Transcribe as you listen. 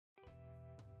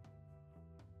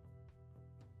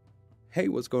Hey,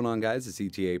 what's going on guys? It's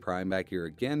ETA Prime back here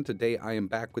again. Today I am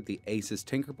back with the Asus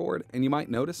Tinkerboard, and you might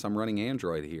notice I'm running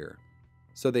Android here.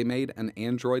 So they made an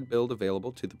Android build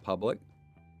available to the public.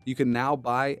 You can now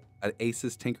buy an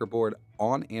Asus Tinkerboard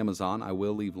on Amazon. I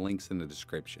will leave links in the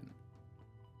description.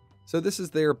 So this is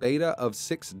their beta of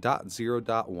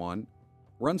 6.0.1.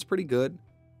 Runs pretty good.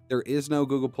 There is no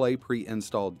Google Play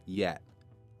pre-installed yet.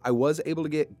 I was able to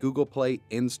get Google Play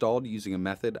installed using a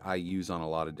method I use on a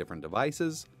lot of different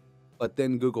devices. But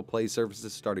then Google Play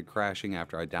services started crashing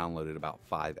after I downloaded about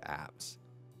 5 apps.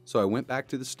 So I went back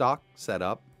to the stock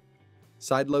setup,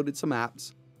 sideloaded some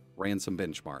apps, ran some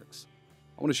benchmarks.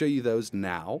 I want to show you those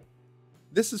now.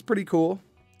 This is pretty cool.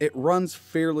 It runs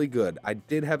fairly good. I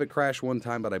did have it crash one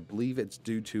time, but I believe it's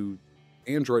due to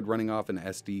Android running off an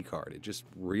SD card. It just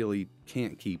really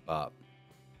can't keep up.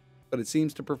 But it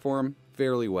seems to perform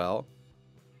fairly well.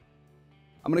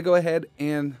 I'm going to go ahead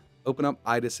and open up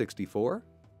IDA64.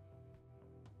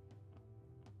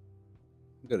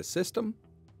 Go to System.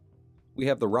 We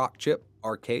have the Rock chip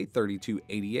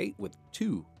RK3288 with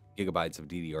 2 GB of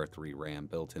DDR3 RAM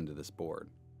built into this board.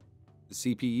 The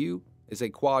CPU is a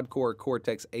quad-core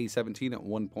Cortex A17 at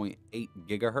 1.8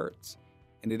 GHz,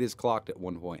 and it is clocked at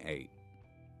 1.8.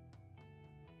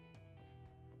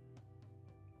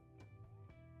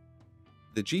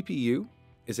 The GPU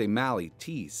is a Mali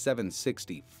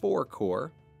T760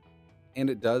 4-core, and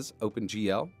it does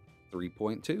OpenGL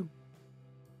 3.2.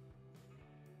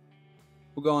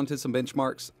 We'll go on to some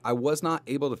benchmarks. I was not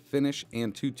able to finish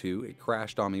Antutu. It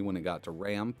crashed on me when it got to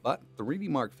RAM, but 3D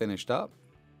Mark finished up.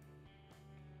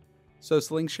 So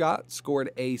Slingshot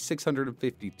scored a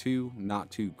 652,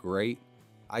 not too great.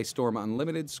 Ice Storm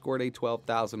Unlimited scored a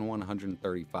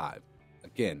 12,135.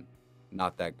 Again,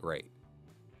 not that great.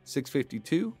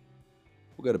 652,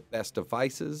 we'll go to Best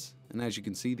Devices, and as you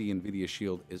can see, the NVIDIA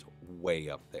Shield is way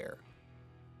up there.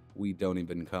 We don't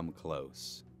even come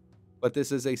close. But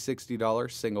this is a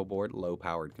 $60 single-board,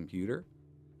 low-powered computer,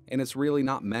 and it's really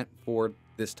not meant for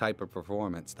this type of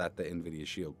performance that the NVIDIA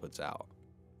Shield puts out.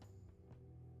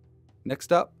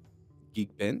 Next up,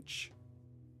 Geekbench.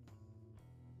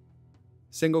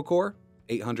 Single-core,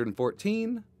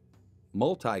 814.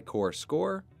 Multi-core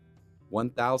score,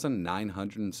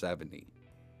 1,970.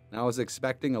 Now, I was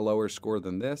expecting a lower score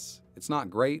than this. It's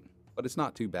not great, but it's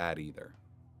not too bad either.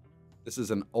 This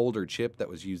is an older chip that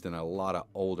was used in a lot of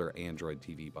older Android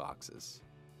TV boxes.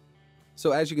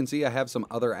 So as you can see, I have some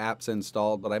other apps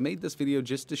installed, but I made this video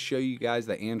just to show you guys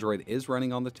that Android is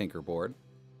running on the Tinkerboard.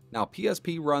 Now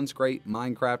PSP runs great,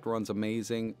 Minecraft runs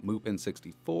amazing, Mupen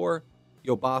 64,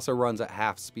 Yobasa runs at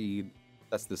half speed.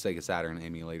 That's the Sega Saturn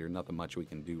emulator, nothing much we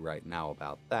can do right now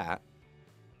about that.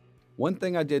 One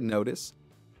thing I did notice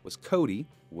was Cody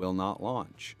will not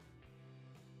launch.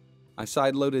 I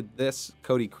sideloaded this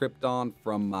Cody Krypton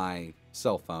from my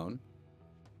cell phone,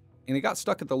 and it got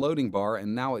stuck at the loading bar,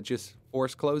 and now it just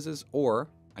force closes, or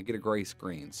I get a gray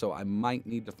screen. So I might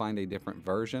need to find a different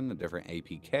version, a different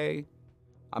APK.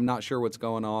 I'm not sure what's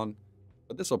going on,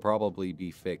 but this will probably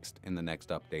be fixed in the next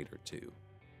update or two.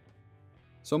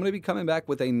 So I'm going to be coming back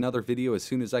with another video as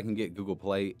soon as I can get Google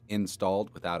Play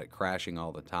installed without it crashing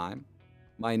all the time.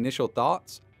 My initial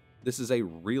thoughts: this is a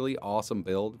really awesome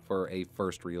build for a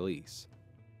first release.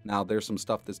 Now, there's some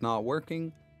stuff that's not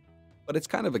working, but it's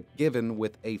kind of a given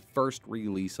with a first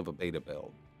release of a beta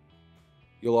build.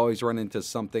 You'll always run into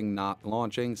something not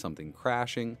launching, something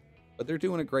crashing, but they're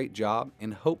doing a great job,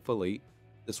 and hopefully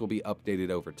this will be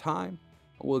updated over time,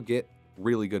 and we'll get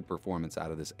really good performance out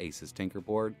of this Asus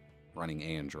Tinkerboard running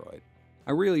Android.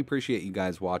 I really appreciate you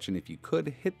guys watching. If you could,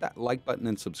 hit that like button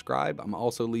and subscribe. I'm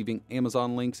also leaving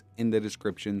Amazon links in the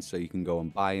description so you can go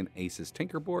and buy an Asus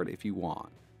Tinkerboard if you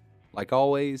want. Like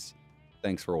always,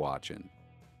 thanks for watching.